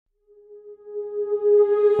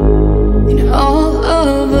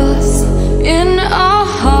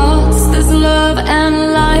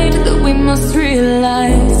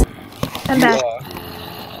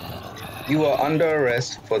You are under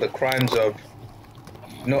arrest for the crimes of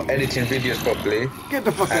not editing videos properly. Get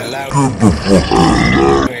the fuck out. Come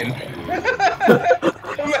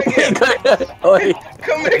back here.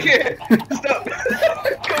 Come back here. Stop.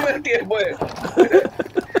 Come back here, boy.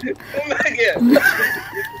 Come back here.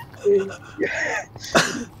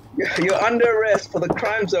 You're under arrest for the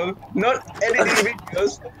crimes of not editing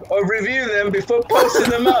videos or review them before posting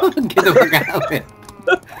them up. Get the fuck out of here.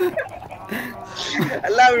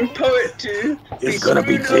 Allowing poet to. It's gonna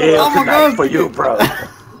be jail tonight for you, bro.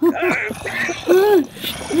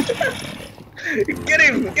 Get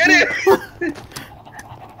him! Get him!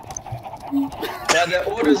 By the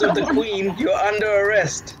orders of the Queen, you're under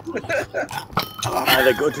arrest.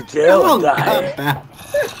 Either go to jail or die.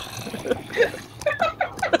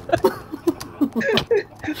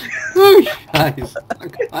 Guys,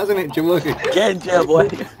 hasn't it working? Get in jail, boy.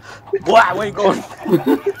 Boy, where you going?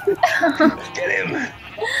 Get him!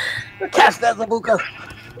 Catch that Zabooka.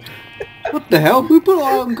 What the hell? Who put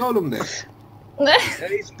Iron Golem there?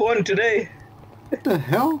 And he spawned today. What the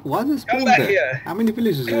hell? Why does it spawn Come back there? here. How many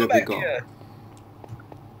villages Come have we back got? here.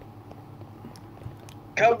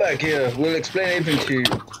 Come back here. We'll explain everything to you.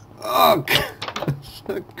 Oh,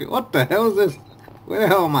 God. What the hell is this? Where the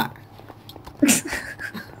hell am I?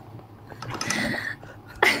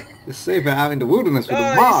 It's safer out in the wilderness with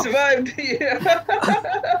the mobs. He survived!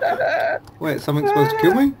 Yeah. Wait, something's supposed to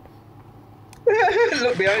kill me?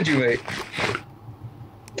 Look behind you, mate.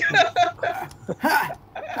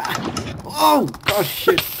 Oh, gosh,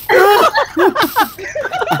 shit.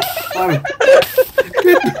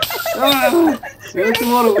 Where's the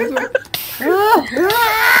water? Where's the water?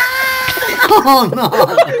 Oh, no.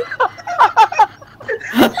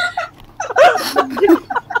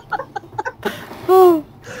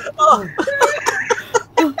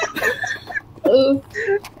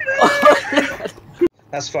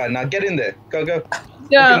 That's fine. Now get in there. Go, go.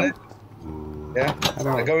 Yeah. Yeah?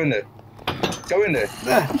 Now go in there. Go in there.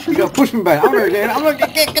 You gotta push me back. I'm gonna get it. I'm gonna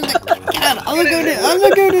get out. I'm gonna go in there. I'm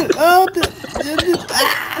gonna go in there. Oh,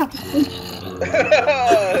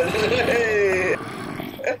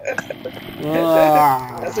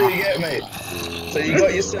 That's what you get, mate. So you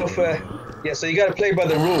got yourself yeah, so you gotta play by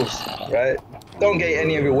the rules, right? Don't get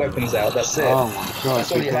any of your weapons out, that's it. Oh my god.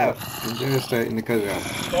 That's all you have. I'm devastating the cover.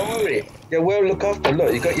 Don't worry. Yeah, we'll look after.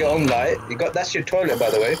 Look, you got your own light. That's your toilet, by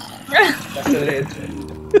the way. That's the lid.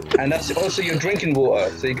 And that's also your drinking water.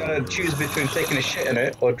 So you gotta choose between taking a shit in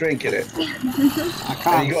it or drinking it. I can't.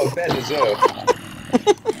 And you got a bed as well.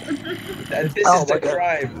 And this is the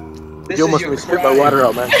crime. This You is almost your spit my crime. water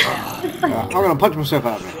out, man. I'm gonna punch myself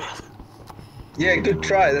out, man. Yeah, good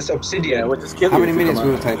try. That's obsidian. Yeah, we'll just kill How you many if you minutes come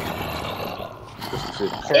will it out. take?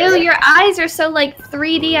 Ew, your eyes are so like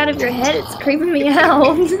 3D out of your head. It's creeping me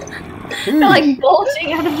out. They're like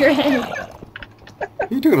bulging out of your head.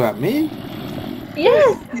 You talking about me?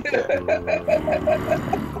 Yes.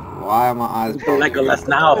 Why are my eyes The Legolas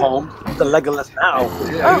now, home. The Legolas now.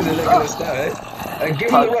 Yeah, he's a Legolas now, eh? Give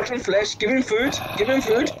him the rotten flesh. Give him food. Give him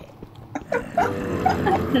food.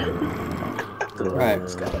 Right.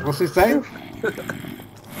 What's he saying?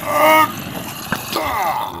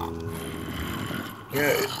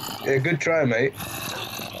 Yeah, good try, mate.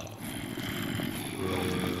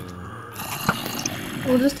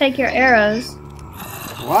 We'll just take your arrows.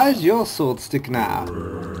 Why is your sword sticking out?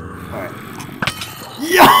 Right.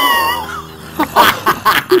 Yeah!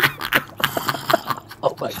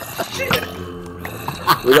 Oh my god.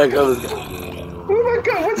 Where'd that go? Oh my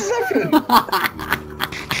god, what just happened?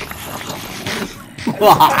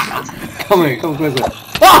 Come here, come closer.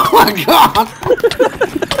 Oh my god!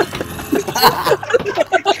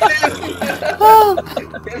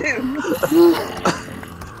 Get him.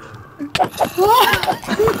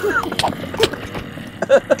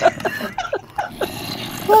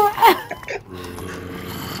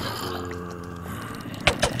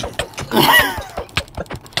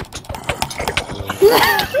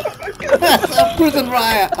 That's a prison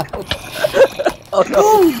riot! Oh no!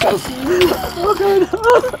 Oh god!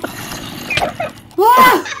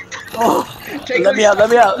 Oh, let me out! Let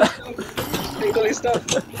me out! Take all his stuff.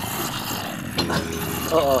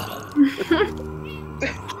 Uh-oh.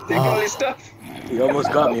 Take all his stuff. You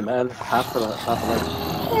almost got me, man. Half a life.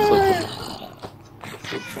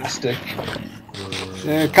 So faster.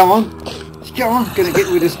 Yeah, come on. Come on, gonna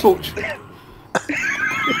get with this torch.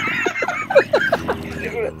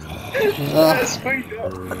 That's freaked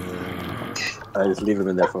out. I just leave him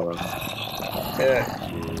in there for a while. Yeah.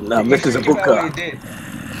 Now, You Mr. think about what you Zabooka, did.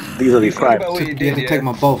 these are the You think about crimes. what you You had did, to yeah. take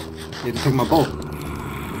my bow. You had to take my bow.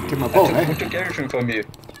 Take my bow, Who eh? took everything from you?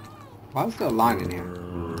 Why is there a line in here?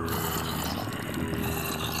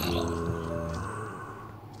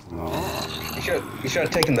 You should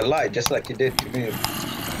have taken the light just like you did to me.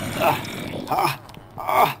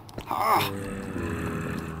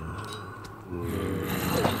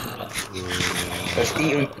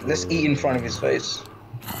 Let's eat in front of his face.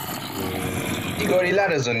 You got any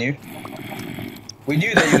ladders on you? We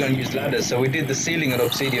knew that you were going to use ladders, so we did the ceiling and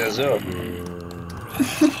obsidian as well.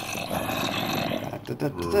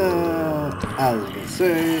 I was gonna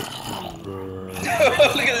say.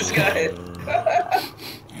 Look at this guy.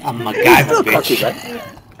 I'm a guy, bitch.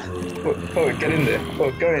 Oh, get in there.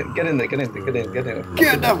 Oh, get in there. Get in. Get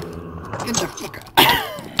the fuck out.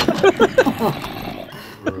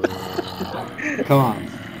 Come on.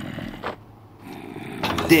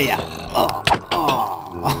 There. Oh.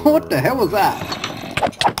 What the hell was that?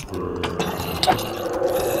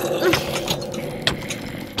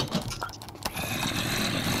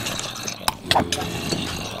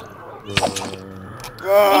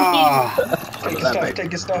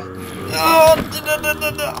 Take your stuff.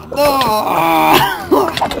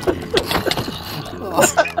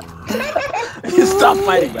 You stop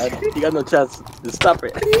fighting, man. You got no chance. Just stop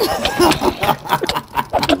it.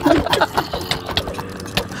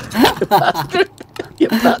 You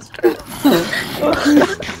bastard.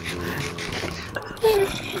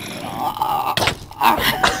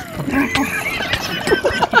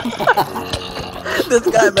 This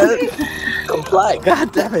guy, man. Comply.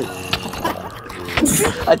 God damn it.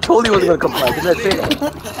 I told you I was gonna comply. Didn't I say that?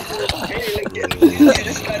 Hey,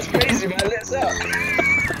 this guy's crazy, man. Let's up.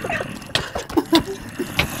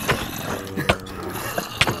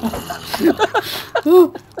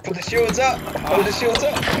 Put the shields up. Hold the shields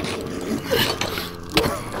up.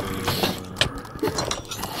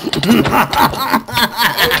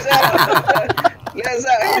 Let's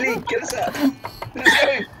out. Haley, get us out. Let's go.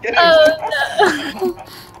 Get him. Oh no.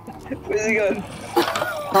 Where's he going?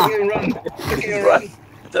 Look at him run. Look at him run.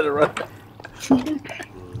 Instead of run.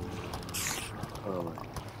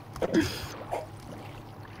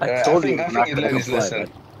 I told you. I think he learned his lesson.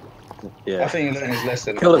 Yeah. I think he learned his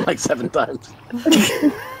lesson. Killed him like 7 times.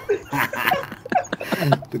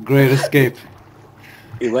 The great escape.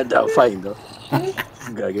 He went down fighting though.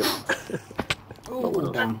 Gotta get.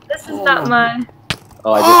 Oh, damn. This is not mine.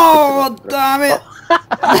 Oh, Oh, damn it!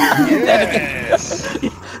 Yes.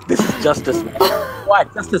 This is justice, man. Why?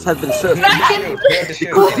 Justice has been served.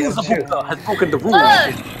 Shield. Zabooka has broken the rules.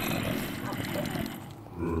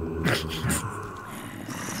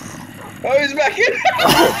 Oh, he's back in.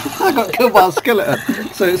 I got killed by a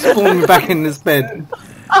skeleton, so it spawned me back in this bed.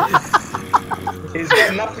 He's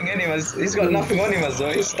got nothing anyways. He's got nothing on him as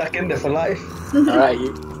well. He's stuck in there for life. Alright,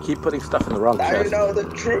 you keep putting stuff in the wrong I chest. know the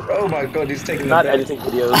truth. Oh my god, he's taking Not the anything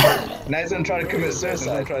videos. Now he's gonna try to commit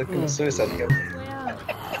suicide. Again.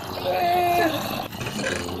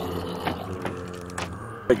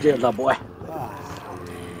 Jail now, boy.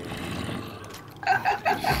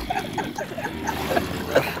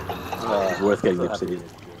 It's worth getting the obsidian.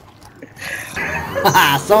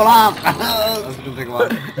 So long! That's gonna take a while.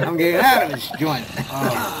 I'm getting out of this joint.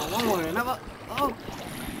 One more, another. Oh.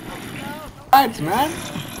 Lights, man.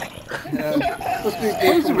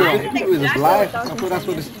 Supposed to be with his life. I thought that's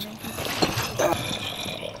what this.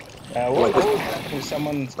 What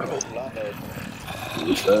someone's called lava.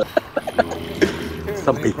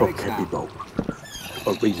 Some people can be broke.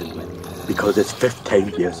 For reason, because it's 15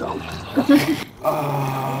 years old.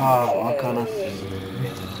 Oh, what kind of.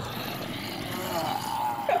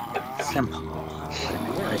 Simple.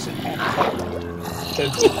 So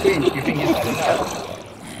the queen, you think he's had enough?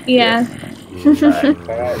 Yeah.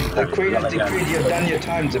 Alright, the queen has decreed you've done your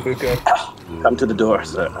time, Zabooka. Come to the door,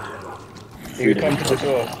 sir. You come to the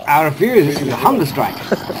door. I refuse, this is a hunger strike.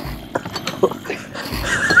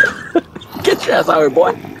 Get your ass out here,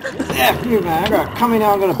 boy. Yeah, you man, I gotta come in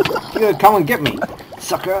now, you're gonna come and get me,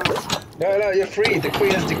 sucker. No, you're free. The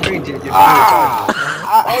queen has decreed you. You've done I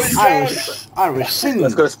rescind.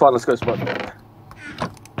 Let's go to spawn, let's go to spawn.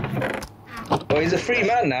 Oh, he's a free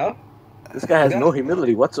man now. This guy has no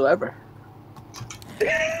humility whatsoever.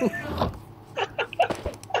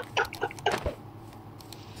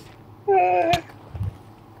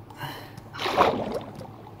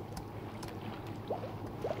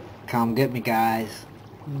 Come get me, guys.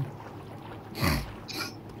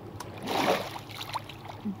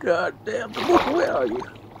 God damn, where are you?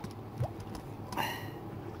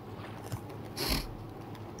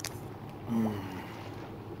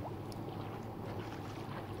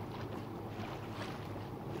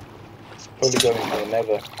 Probably going to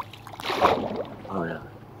never. Oh yeah.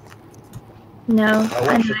 No,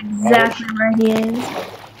 I know exactly where he is.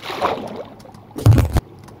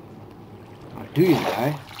 Oh, do you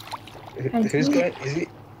know? Who's going? Is he?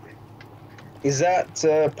 Is that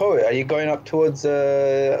Poet? Are you going up towards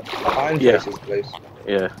Iron Face's place?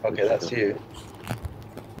 Yeah. Okay, that's you.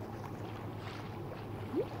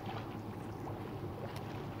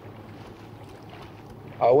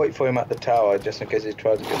 I'll wait for him at the tower just in case he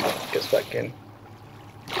tries to get back in.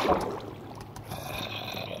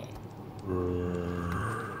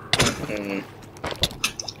 Mm.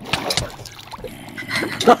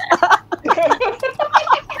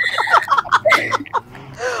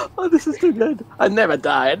 Oh, this is too good. I never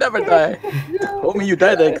die. I never die. Homie, you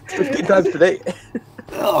died like 15 times today.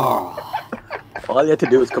 Oh. All you had to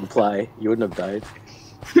do was comply. You wouldn't have died.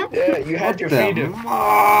 Yeah, you had your freedom.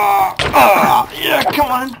 Yeah,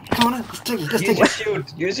 come on. Let's take it. Use your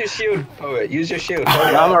shield. Use your shield, Poet. Use your shield. No,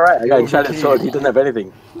 I'm alright. I got enchanted sword. He doesn't have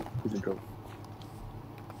anything. He's in trouble.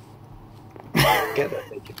 Get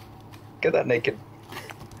that naked. Get that naked.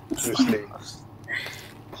 Bruce Lee.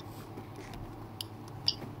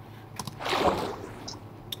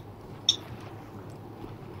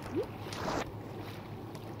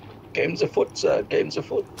 Game's afoot, sir. Game's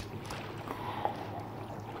afoot.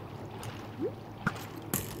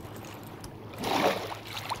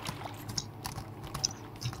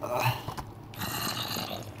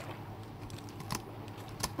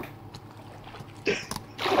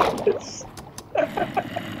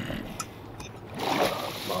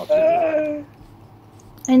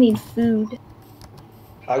 I need food.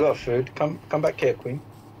 I got food. Come back here, Queen.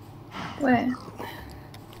 Where?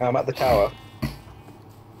 I'm at the tower.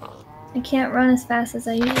 I can't run as fast as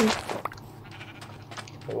I used.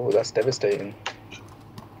 Oh, that's devastating.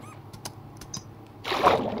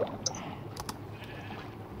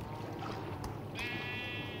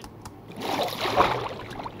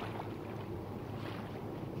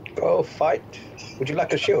 Go fight. Would you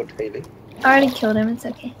like a shield, Haley? I already killed him, it's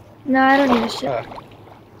okay. No, I don't need a shield.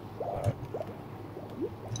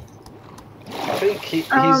 I think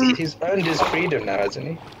he's earned his freedom now, hasn't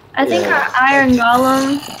he? I think our Iron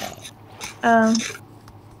Golem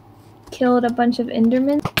killed a bunch of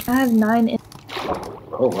Endermen. I have 9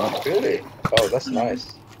 Oh, wow. Really? Oh, that's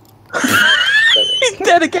nice. He's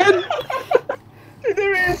dead again!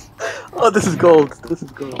 There is! Oh, this is gold. This is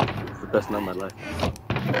gold. It's the best night of my life.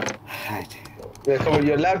 Yeah, come on,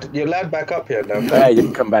 you're allowed back up here now. Yeah, you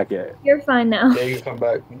can come back, yeah. You're fine now. Yeah, you can come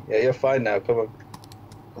back. Yeah, you're fine now, come on.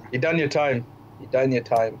 You done your time. You done your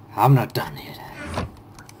time. I'm not done yet.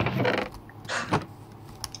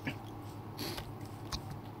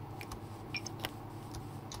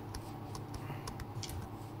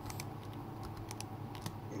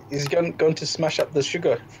 He's going to smash up the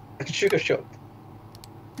sugar shop.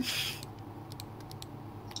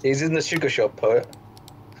 He's in the sugar shop, Poet.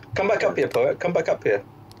 Come back up here, Poet. Come back up here.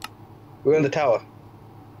 We're in the tower.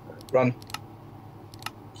 Run.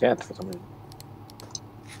 Can't for some reason.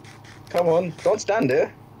 Come on. Don't stand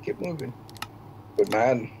there. Keep moving. Good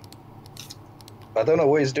man. I don't know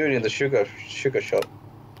what he's doing in the sugar shop.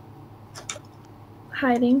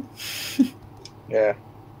 Hiding. Yeah.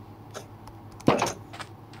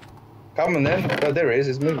 Come on then. Oh, there he is.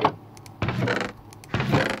 He's moving.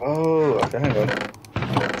 Oh, okay, hang on.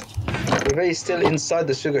 Maybe he's still inside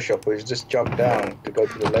the sugar shop, or he's just jumped down to go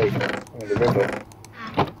to the lake, or the river.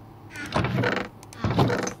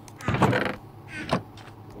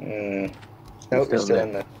 Nope, he's still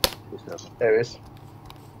in there. There he is.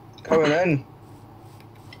 Come on then.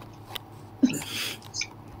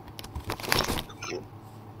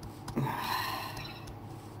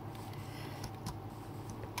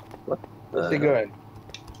 Where's he going?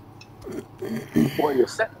 Boy, your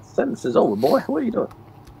sentence is over, boy. What are you doing?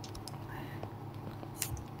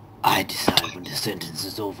 I decide when the sentence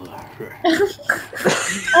is over. I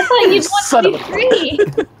thought you'd want to be free.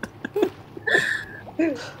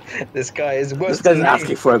 This guy is worse. This guy's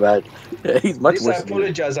asking for a bad. Yeah, he's much worse. I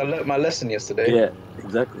apologize. I learnt my lesson yesterday. Yeah,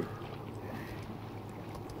 exactly.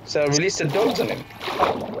 So I released the dogs on him.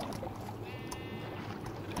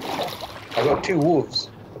 I got 2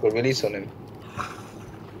 wolves. I got release on him.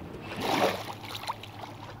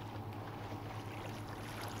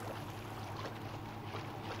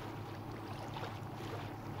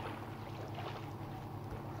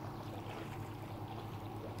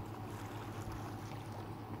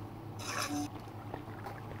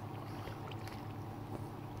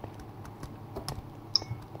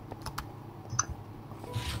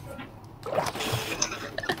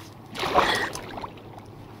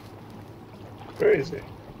 Where is he?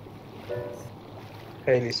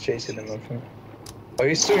 Haley's chasing him, I think. Oh,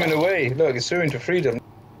 he's swimming away. Look, he's swimming to freedom.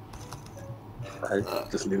 I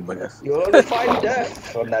just leave him, I guess. You'll only find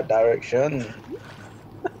death on that direction.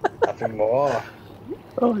 Nothing more.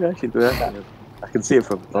 Oh, yeah, I can do that. I can see it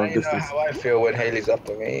from Now long you know distance. how I feel when Haley's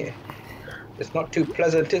after me. It's not too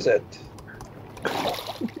pleasant, is it?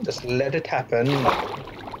 Just let it happen.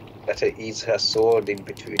 Let her ease her sword in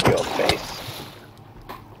between your face.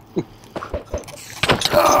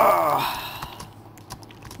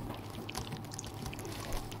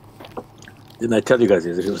 Didn't I tell you guys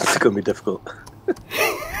it was gonna be difficult?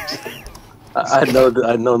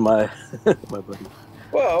 I know my my buddy.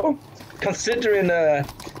 Well, considering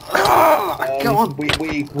Come on. we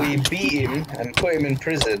beat him and put him in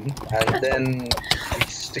prison, and then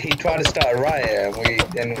he tried to start a riot, and we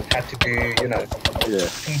then had to do, you know, Yeah.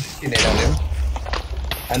 on him.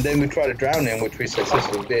 And then we tried to drown him, which we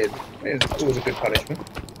successfully did. It was a good punishment.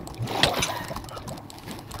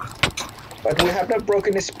 But we have not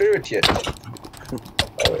broken his spirit yet.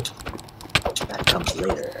 That comes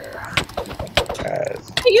later.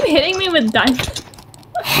 Are you hitting me with diamonds?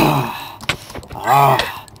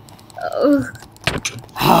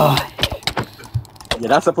 Oh. You're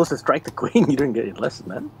not supposed to strike the queen. You didn't get your lesson,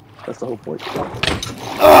 man. That's the whole point.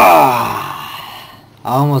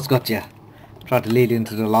 I almost got you. Tried to lead you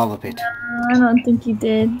into the lava pit. I don't think you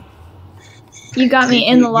did. You got me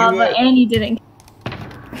in the lava and you didn't.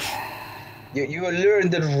 You luring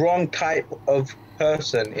the wrong type of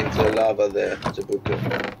person into the lava there,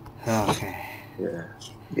 Zabooka. Okay. Yeah.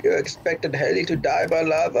 You expected Haley to die by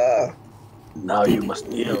lava. Now you must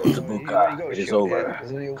kneel, Zabooka. It is over.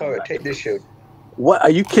 Yeah. Take this shield. What?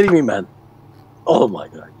 Are you kidding me, man? Oh my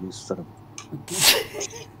god, you son of...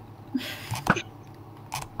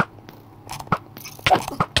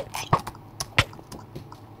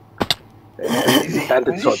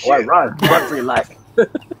 Bandit sword. Boy, run for your life.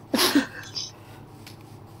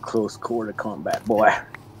 Close quarter combat, boy.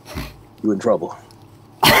 You in trouble.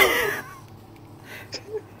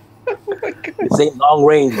 This ain't long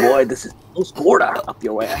range, boy. This is close quarter up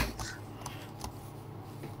your ass.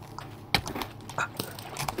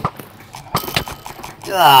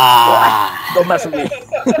 Boy, don't mess with me.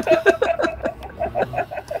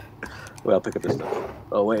 Well, I'll pick up this stuff.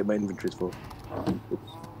 Oh wait, my inventory's full.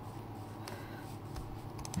 Oops.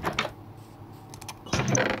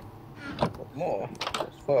 More.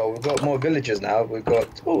 Well, we've got more villagers now. We've got...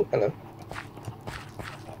 Oh, hello.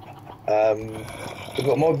 We've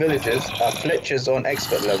got more villagers. Fletcher's on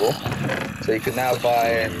expert level, so you can now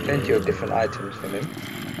buy plenty of different items from him.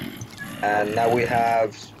 And now we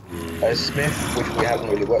have a smith, which we haven't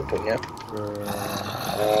really worked on yet.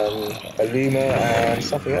 A loomer and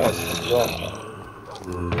something else as well.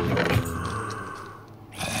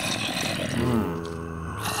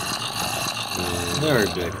 Very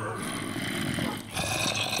good.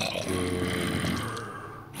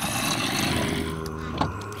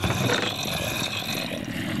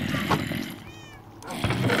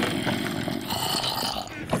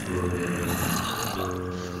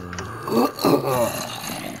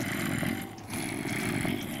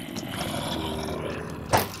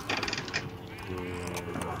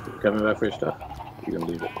 Coming back for your stuff. You're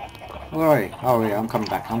gonna leave it. Alright, oh yeah, I'm coming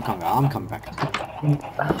back. I'm coming back.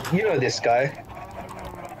 You know this guy.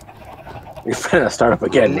 You're finna start up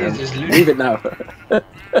again, man. Leave it now. Do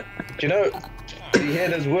you know? Do you hear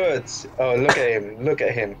those words? Oh, look at him! Look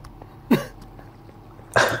at him!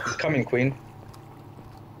 He's coming, Queen.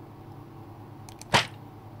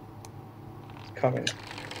 He's coming.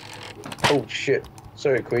 Oh shit!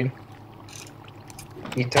 Sorry, Queen.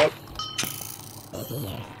 Eat up.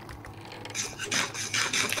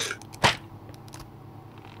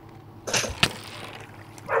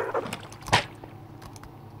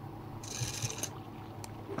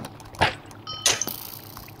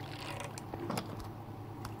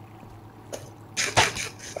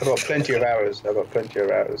 I've got plenty of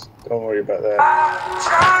hours. Don't worry about that.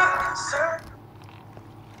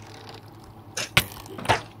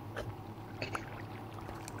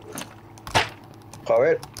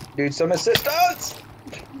 Poet, need some assistance!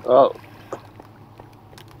 Oh.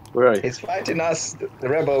 Where are you? He's fighting us, the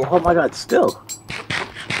rebel. Oh my god, still.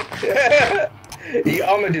 He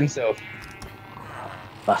armored himself.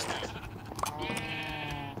 Bastard.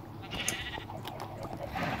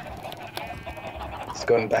 He's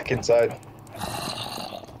gone back inside.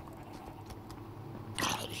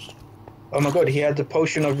 Oh my god, he had the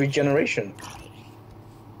potion of regeneration.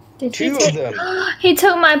 Did Two of them. He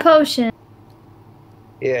took my potion.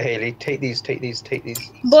 Yeah, Haley, take these.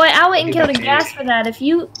 Boy, I wouldn't kill the gas for that. If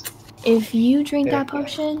you drink that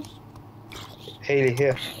potion. Haley,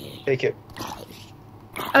 here, take it.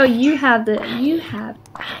 Oh, you have. I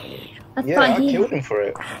killed him for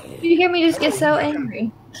it. Did you hear me just get so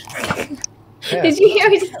angry? Yeah. Did you hear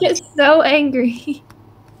me just get so angry?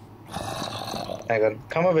 Hang on.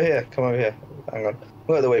 Come over here. Come over here. Hang on.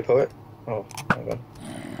 Go out the way, poet. Oh, hang on.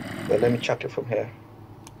 But let me chuck it from here.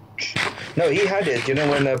 No, he had it. You know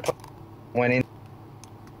when went in,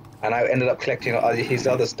 and I ended up collecting his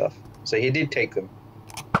other stuff. So he did take them.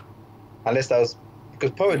 Unless that was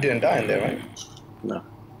because poet didn't die in there, right? No.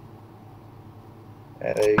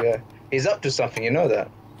 Yeah, there you go. He's up to something. You know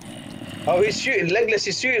that. Oh, he's shooting. Legless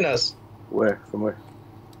is shooting us. Where? From where?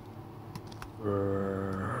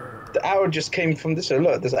 The arrow just came from this way.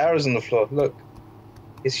 Look, there's arrows on the floor. Look.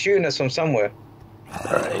 He's shooting us from somewhere.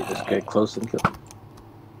 Alright, just get close and kill him.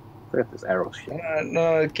 Look at this arrow shit.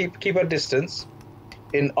 No, keep our distance.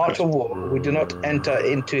 In Art of War, we do not enter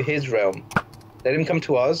into his realm. Let him come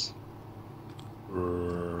to us.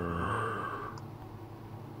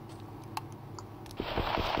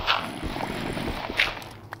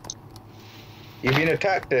 You've been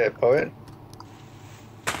attacked there, poet.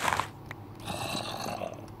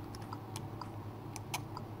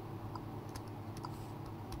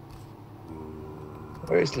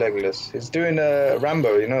 Where is Legolas? He's doing a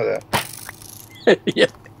Rambo, you know that? Yeah.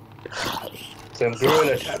 Some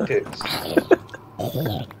guerrilla tactics.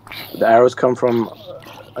 The arrows come from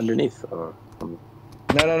underneath, or from...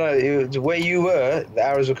 No. The way you were, the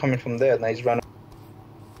arrows were coming from there, and he's running.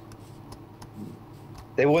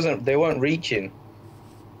 They weren't reaching.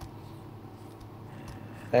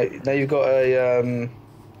 Now you've got a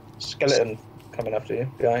skeleton coming after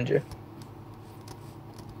you, behind you.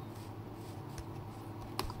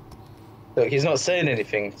 Look, he's not saying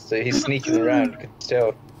anything, so he's sneaking around. You can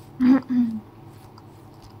tell.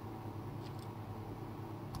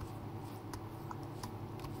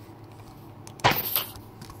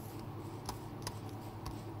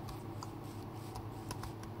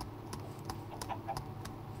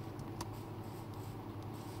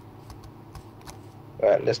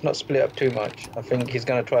 Right, let's not split up too much. I think he's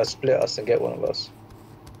going to try to split us and get one of us.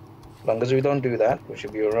 As long as we don't do that, we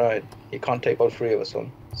should be alright. He can't take all three of us on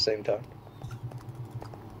at the same time.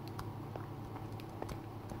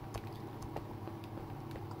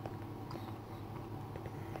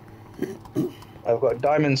 I've got a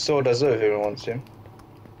diamond sword as well if anyone wants him.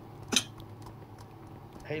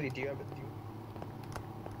 Haley, do you have it?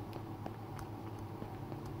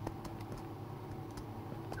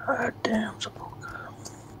 Ah, damn, Zabooka.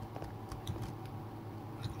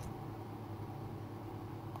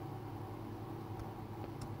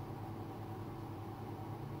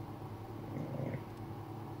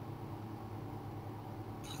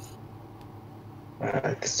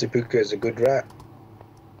 The Zabooka is a good rat.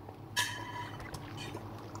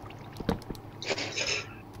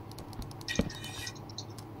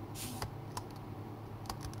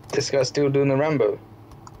 This guy's still doing the Rambo.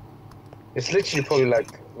 It's literally probably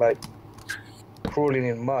like crawling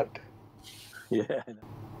in mud. Yeah.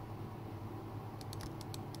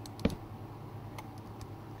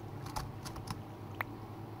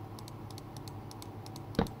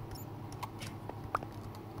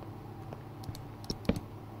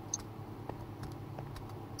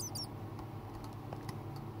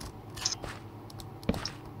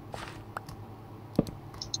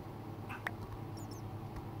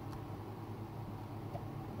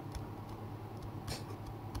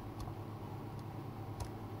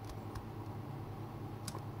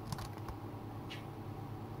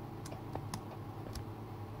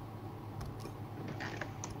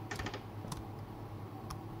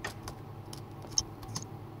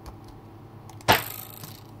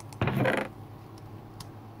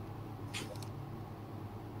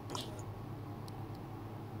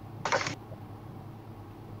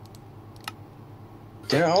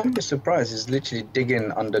 Yeah, I wouldn't be surprised. He's literally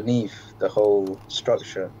digging underneath the whole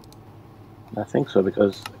structure. I think so,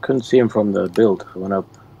 because I couldn't see him from the build. I went up.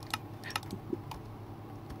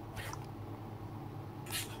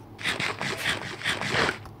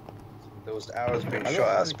 Those arrows being shot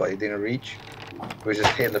at us, but he didn't reach. We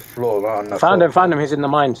just hit the floor right on the Found floor. him, he's in the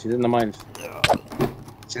mines, It's in the mines.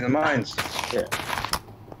 Yeah.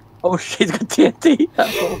 Oh shit, he's got TNT!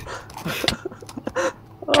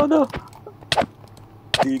 Oh no!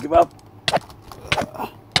 Do you give up?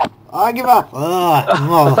 I give up!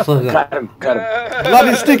 Motherfucker. Got him.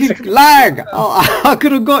 Bloody sticky lag! Oh, I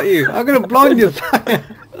could have got you. I could have blown you.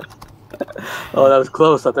 Oh, that was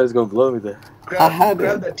close. I thought he was going to blow me there. Grab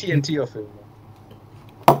that TNT off him.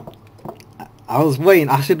 I was waiting.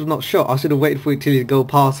 I should have not shot. I should have waited for it till you go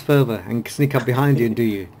past further and sneak up behind you and do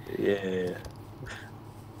you. Yeah.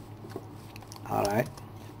 Alright.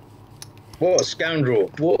 What a scoundrel.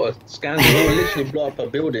 What a scoundrel. He will literally blow up a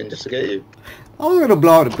building just to get you. I was going to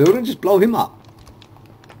blow out the building, just blow him up.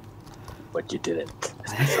 But you didn't.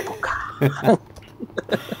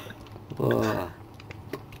 Oh.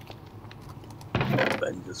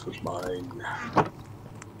 Vengeance was mine.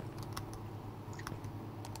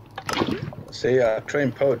 See, I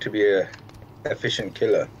trained Poe to be a efficient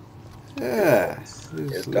killer. Yeah, It's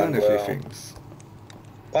let's done learn a few well. things.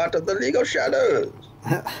 Part of the League of Shadows.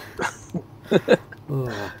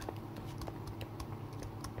 Oh.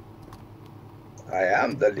 I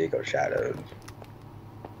am the League of Shadows.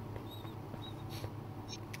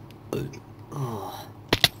 Oh.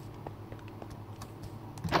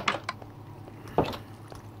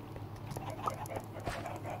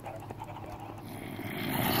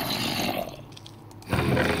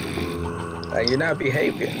 Are you now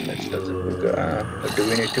behaving, Mr. Zabooka? Or do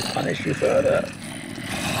we need to punish you further?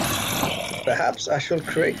 Perhaps I shall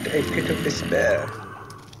create a pit of despair.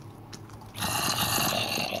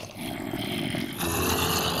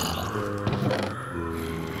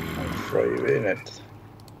 I'll throw you in it.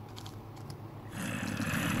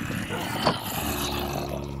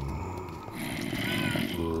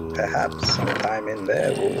 Perhaps some time in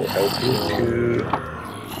there will help you to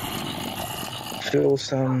feel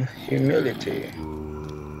some humility.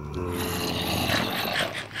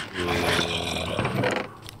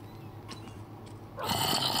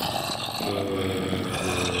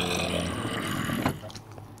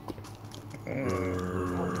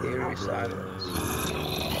 Eerie silence.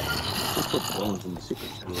 Put bones in the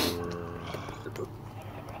secret chest.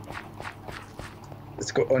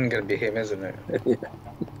 It's only going to be him, isn't it?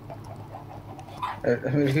 I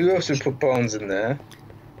mean, who else would put bones in there?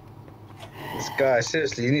 This guy,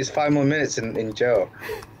 seriously, he needs 5 more minutes in jail.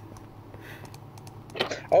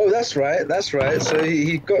 Oh, that's right. So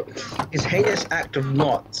he got his heinous act of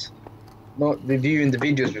not reviewing the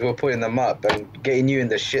videos before putting them up and getting you in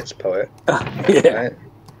the shits, Poet. Yeah. Right?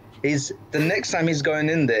 The next time he's going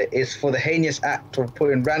in there is for the heinous act of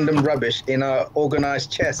putting random rubbish in our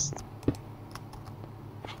organized chest.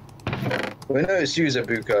 We know it's you,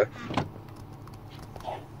 Zabooka.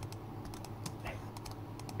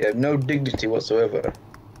 You have no dignity whatsoever.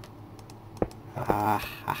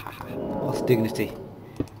 What's dignity?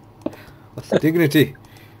 What's dignity?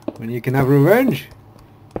 When you can have revenge?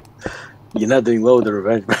 You're not doing well with the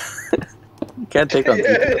revenge. You can't take on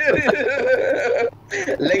people.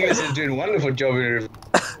 Legolas is doing a wonderful job in revenge.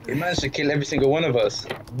 He managed to kill every single one of us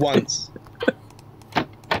once.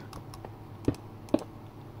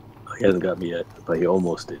 He hasn't got me yet, but he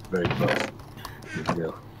almost did. Very close. Good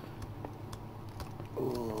deal.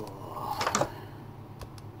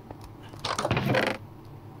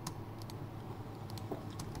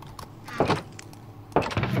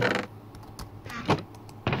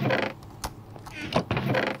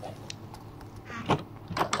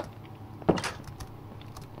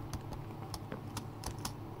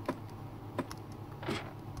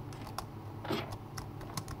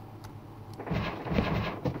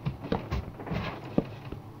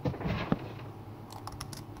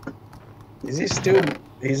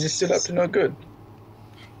 Is he still up to no good?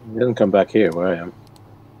 He doesn't come back here where I am.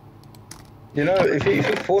 You know, if he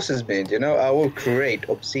forces me, you know, I will create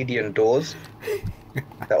obsidian doors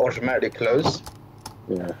that automatically close.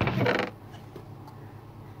 Yeah.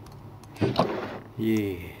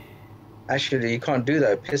 Yeah. Actually, you can't do that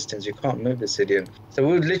with pistons. You can't move obsidian. So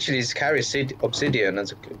we would literally just carry obsidian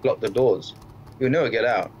and block the doors. You'll never get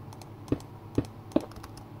out.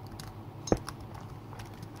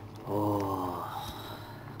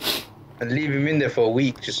 And leave him in there for a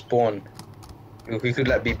week to spawn. We could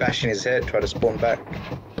like be bashing his head, try to spawn back.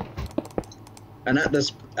 And at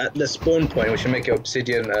the spawn point, we should make an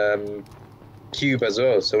obsidian cube as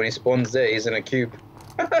well. So when he spawns there, he's in a cube.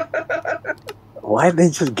 Why didn't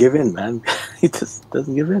they just give in, man? He just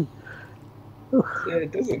doesn't give in. Yeah,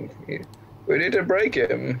 it doesn't. We need to break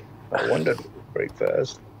him. I wonder to break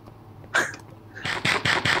first.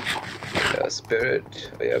 Yeah,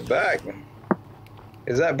 Spirit, you're back.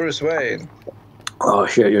 Is that Bruce Wayne? Oh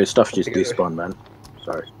shit, your stuff just despawned, man.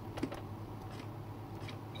 Sorry.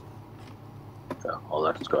 Oh, all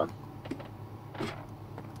that's gone.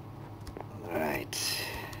 Alright.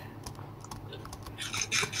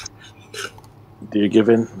 Do you give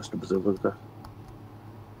in, Mr. Bazooka?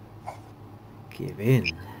 Give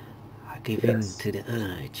in. I give in to the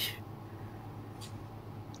urge.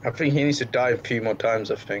 I think he needs to die a few more times,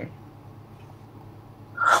 I think.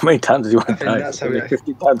 How many times do you want to die? That's how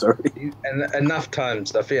 50 times already. And enough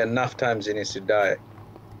times. I think enough times he needs to die.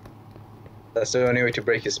 That's the only way to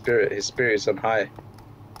break his spirit. His spirit is on high.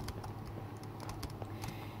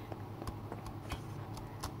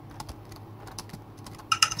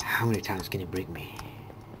 How many times can you break me?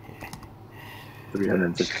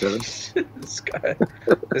 367. This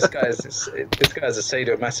guy is a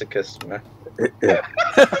sadomasochist, man. Yeah.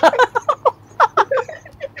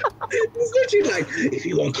 It's literally like, if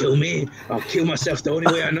you won't kill me, I'll kill myself the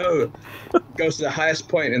only way I know. Goes to the highest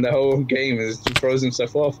point in the whole game and throws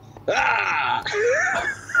himself off. Ah!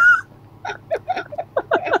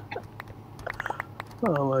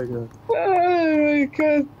 Oh my god. Oh my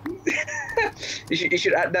god. You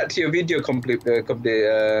should add that to your video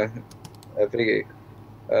video.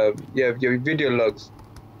 Yeah, your video logs.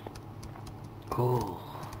 Oh.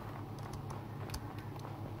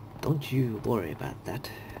 Don't you worry about that.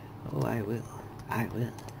 Oh, I will. I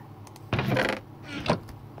will.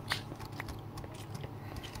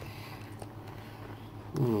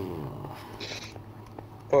 Ooh.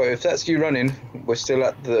 Oh, if that's you running, we're still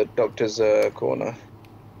at the doctor's corner.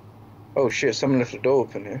 Oh shit, someone left the door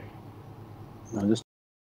open here. I'm just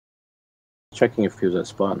checking if he was at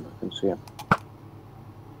spawn. I can see him.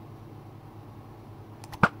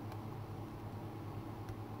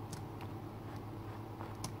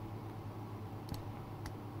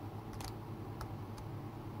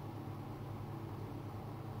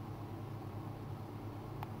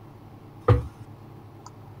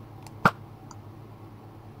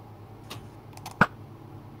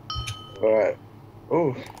 Alright.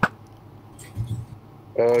 Oh.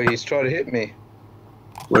 Oh, he's trying to hit me.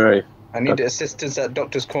 Where are you? I need assistance at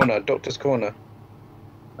doctor's corner. Doctor's corner.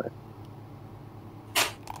 Right.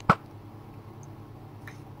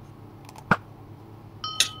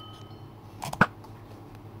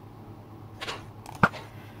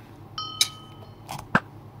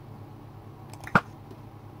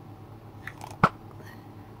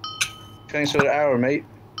 Thanks for the arrow, mate.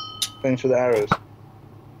 Thanks for the arrows.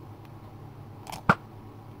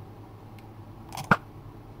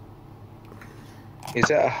 He's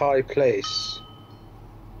at a high place.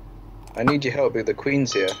 I need your help with the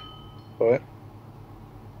queen's here. Alright.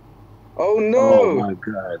 Oh no! Oh my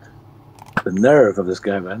god. The nerve of this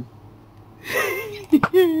guy, man.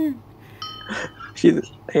 She's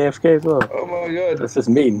AFK as well. Oh my god. That's just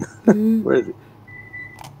mean. Where is he?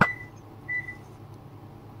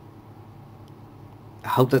 I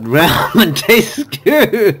hope that ramen tastes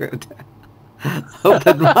good. I hope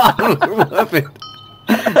that ramen was worth it.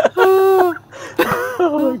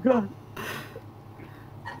 Oh my god.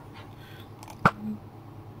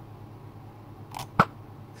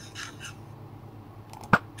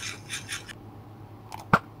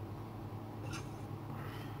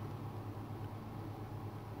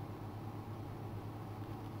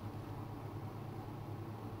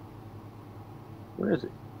 Where is he?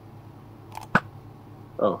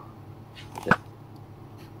 Oh. Okay.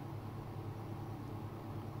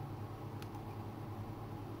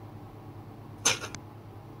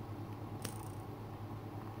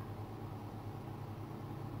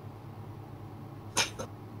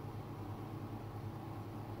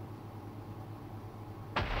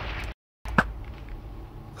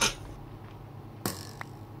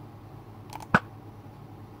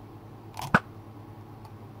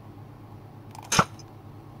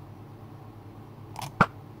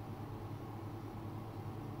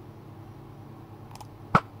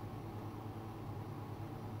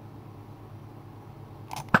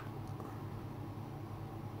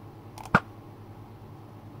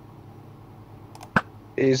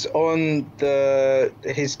 Is on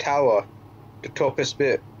his tower, the topest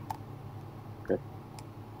bit. Okay.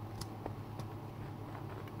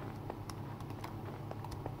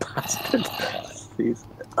 Bastard. Please.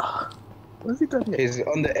 What's he done here? He's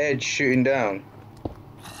on the edge shooting down.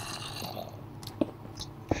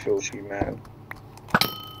 Filthy man.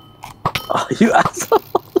 Oh, you asshole.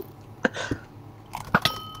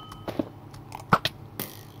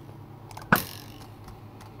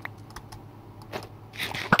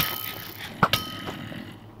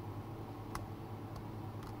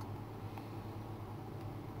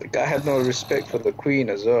 The guy had no respect for the queen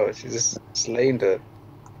as well. She just slain her.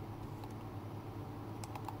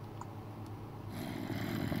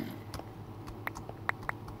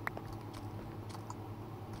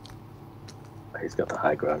 He's got the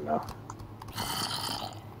high ground now.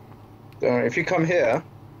 Don't worry, if you come here.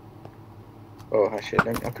 Oh, actually,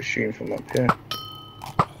 I could shoot him from up here.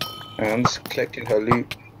 And I'm just collecting her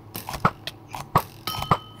loot.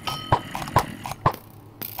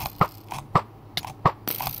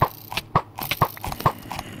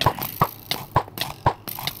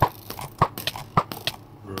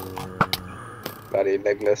 Bloody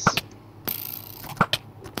legless.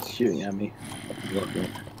 It's shooting at me. Looking.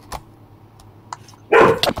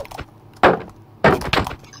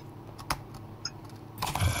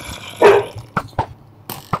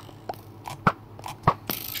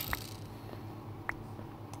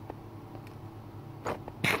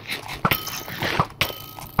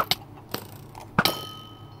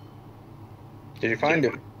 Did you find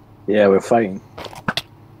him? Yeah, we're fighting.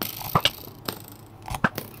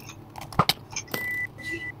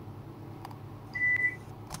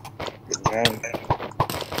 Good man.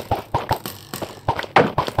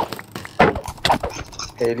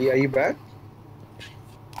 Haley, are you back?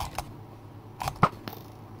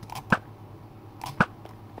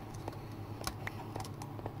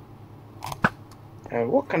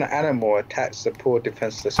 What kind of animal attacks the poor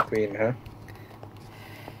defenseless queen, huh?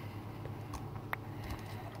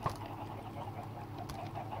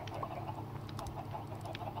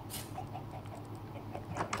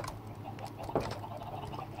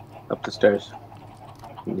 Up the stairs.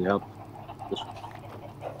 You need help?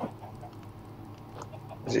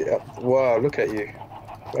 Is it up? Wow, look at you.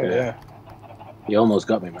 Oh, yeah. You almost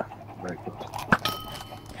got me, man. Very close.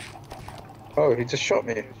 Oh, he just shot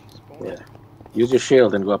me. Yeah. Use your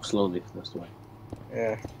shield and go up slowly. That's the way.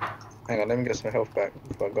 Yeah. Hang on, let me get some health back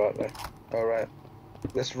before I go out there. Alright.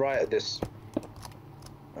 Let's riot this.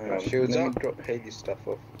 Shields up, drop Haley's stuff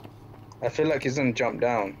off. I feel like he's gonna jump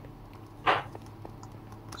down.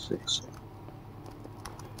 6.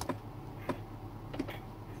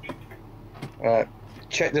 Alright.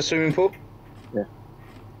 Check the swimming pool. Yeah.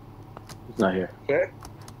 He's not here. Clear?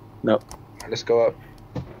 No. Right, let's go up.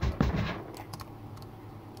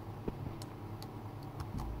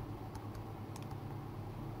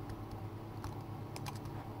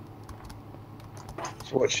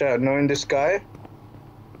 So watch out, knowing this guy,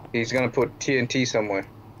 he's gonna put TNT somewhere.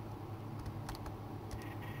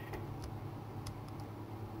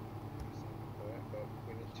 But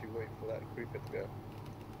we need to wait for that creeper to go.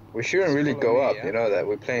 We shouldn't really go up, you know that.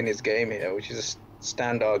 We're playing his game here, which is a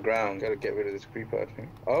stand our ground. Gotta get rid of this creeper, I think.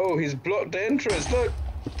 Oh, he's blocked the entrance, look!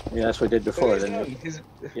 Yeah, that's what we did before. He's Then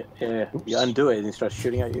done. yeah. You undo it and he starts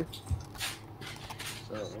shooting at you.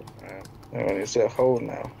 So, Oh, it's a hole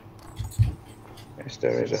now. Yes,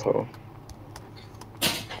 there is a hole.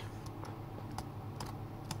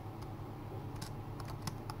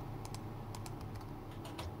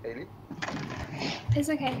 Haley? It's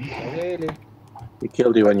okay. Haley? he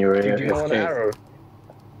killed you when you were Did you know an AFK. arrow?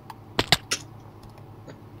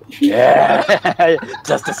 Yeah,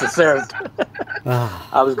 justice is served.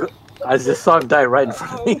 Ah, I just saw him die right in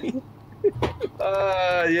front of me.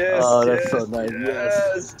 Ah, yes. Oh, that's yes, so nice.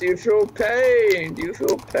 Yes. Do you feel pain? Do you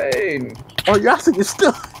feel pain? Oh, you're asking you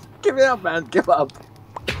still? Give it up, man. Give up.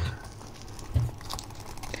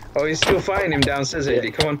 Oh, he's still fighting him downstairs,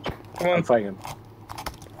 Haley. Come on. Come I'm on. fighting him.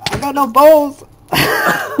 I got no balls.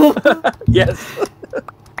 Yes.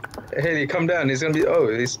 Haley, come down. He's gonna be. Oh,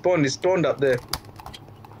 he spawned up there.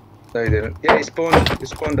 No, he didn't. Yeah, he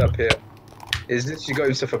spawned up here. He's literally got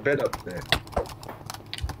himself a bed up there.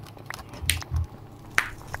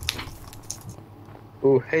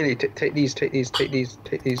 Oh, Haley, take these.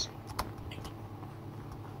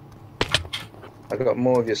 I got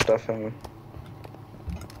more of your stuff, hang on.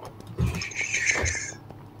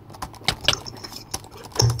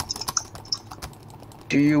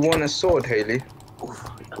 Do you want a sword, Haley?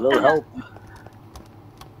 A little help.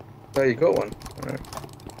 Oh, you got one. Alright.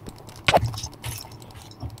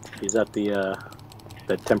 He's at the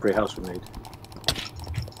that temporary house we made.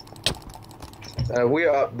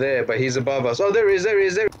 We're up there, but he's above us. Oh, there he is.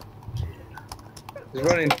 He's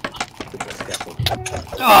running.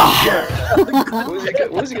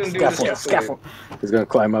 What's he gonna do with the scaffold? He's gonna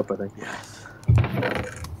climb up, I think. Yes.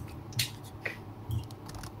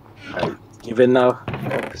 Alright, give in now.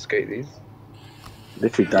 Confiscate these.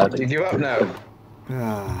 Literally died. You give up now?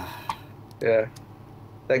 Ah. Yeah.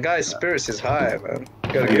 That guy's spirits is high, man.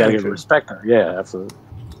 You You gotta give respect her. Yeah, absolutely.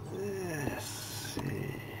 Let's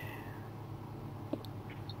see.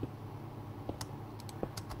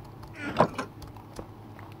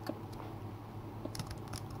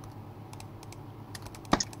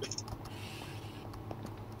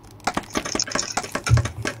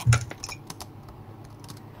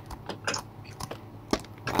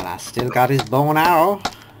 Well, I still got his bow and arrow.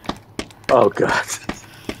 Oh god.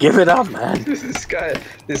 Give it up, man. This guy,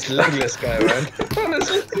 this legless guy, man.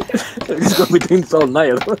 Honestly. He's gonna be doing this all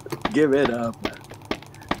night. Give it up, man.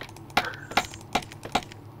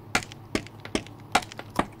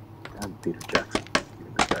 Damn, Peter Jackson.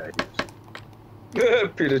 Giving this guy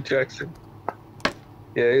ideas. Peter Jackson.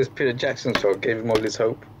 Yeah, it was Peter Jackson's fault. Gave him all this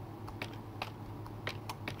hope.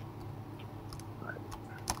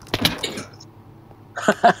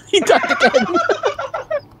 He died again.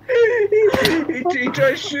 he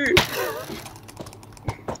tried to shoot.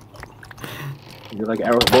 You like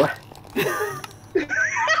arrow boy?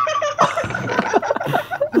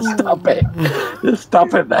 Stop it. Just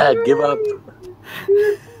stop it, man. Give up.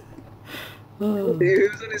 He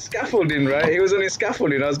was on his scaffolding, right? He was on his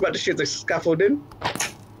scaffolding. I was about to shoot the scaffolding.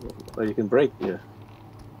 Well, you can break, yeah.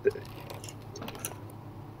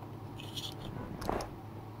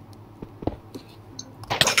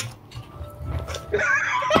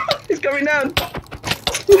 He's coming down.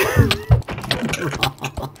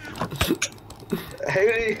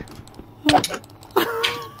 Haley.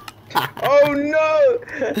 Oh no!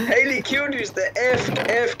 Haley killed you. It's the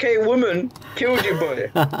AFK woman killed you, boy.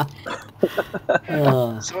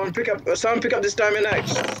 Someone pick up this diamond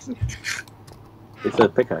axe. It's a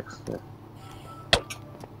pickaxe. Yeah.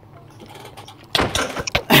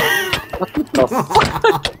 Oh,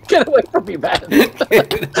 fuck. Get away from me, man!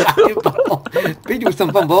 Beat you with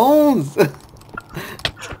some fun bones.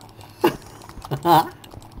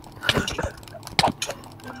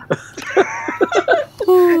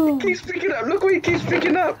 He keeps picking up. Look what he keeps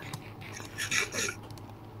picking up.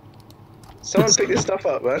 Someone pick this stuff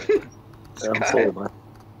up, man. I'm sorry, man.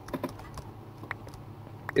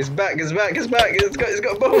 It's back. It's back. It's back. It's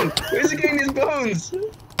got bones. Where's he getting his bones?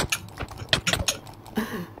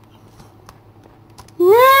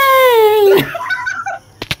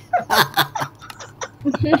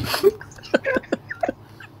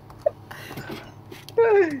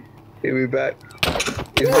 He'll be back.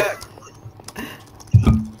 He's back.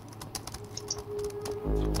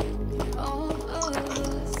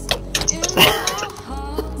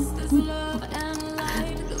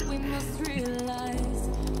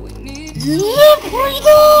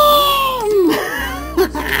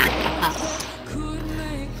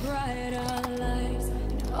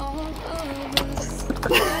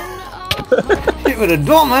 Hit with a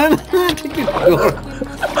door, man. Take it door.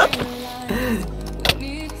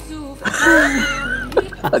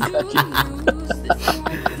 I got you.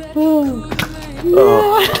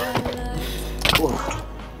 Oh.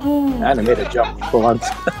 And I made a jump for once.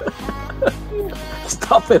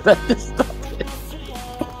 Stop it, man. Just stop it.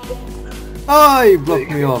 Oh, you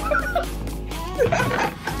blocked me off.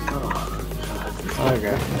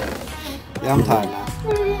 Okay. Yeah, I'm tired now.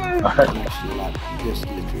 I'm actually like just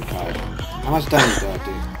literally tired. How much damage did I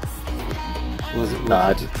do? Was it?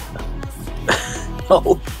 Nah,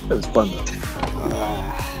 oh, it was fun though.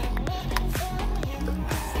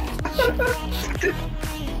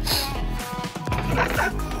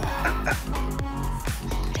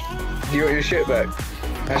 Do you want your shit back?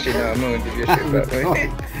 Actually, no, I'm not gonna give you your shit back,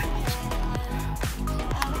 mate.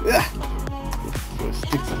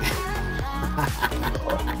 Sticks in it.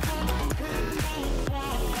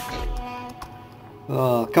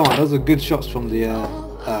 Oh, come on, those are good shots from the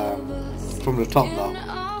top though.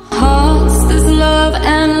 Hearts, there's love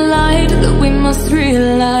and light that we must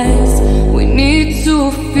realize. We need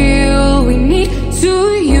to feel, we need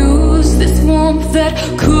to use this warmth that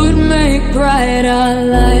could make bright our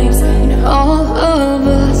lives. In all of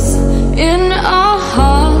us, in our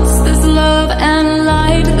hearts, there's love and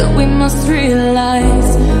light that we must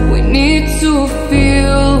realize. We need to feel.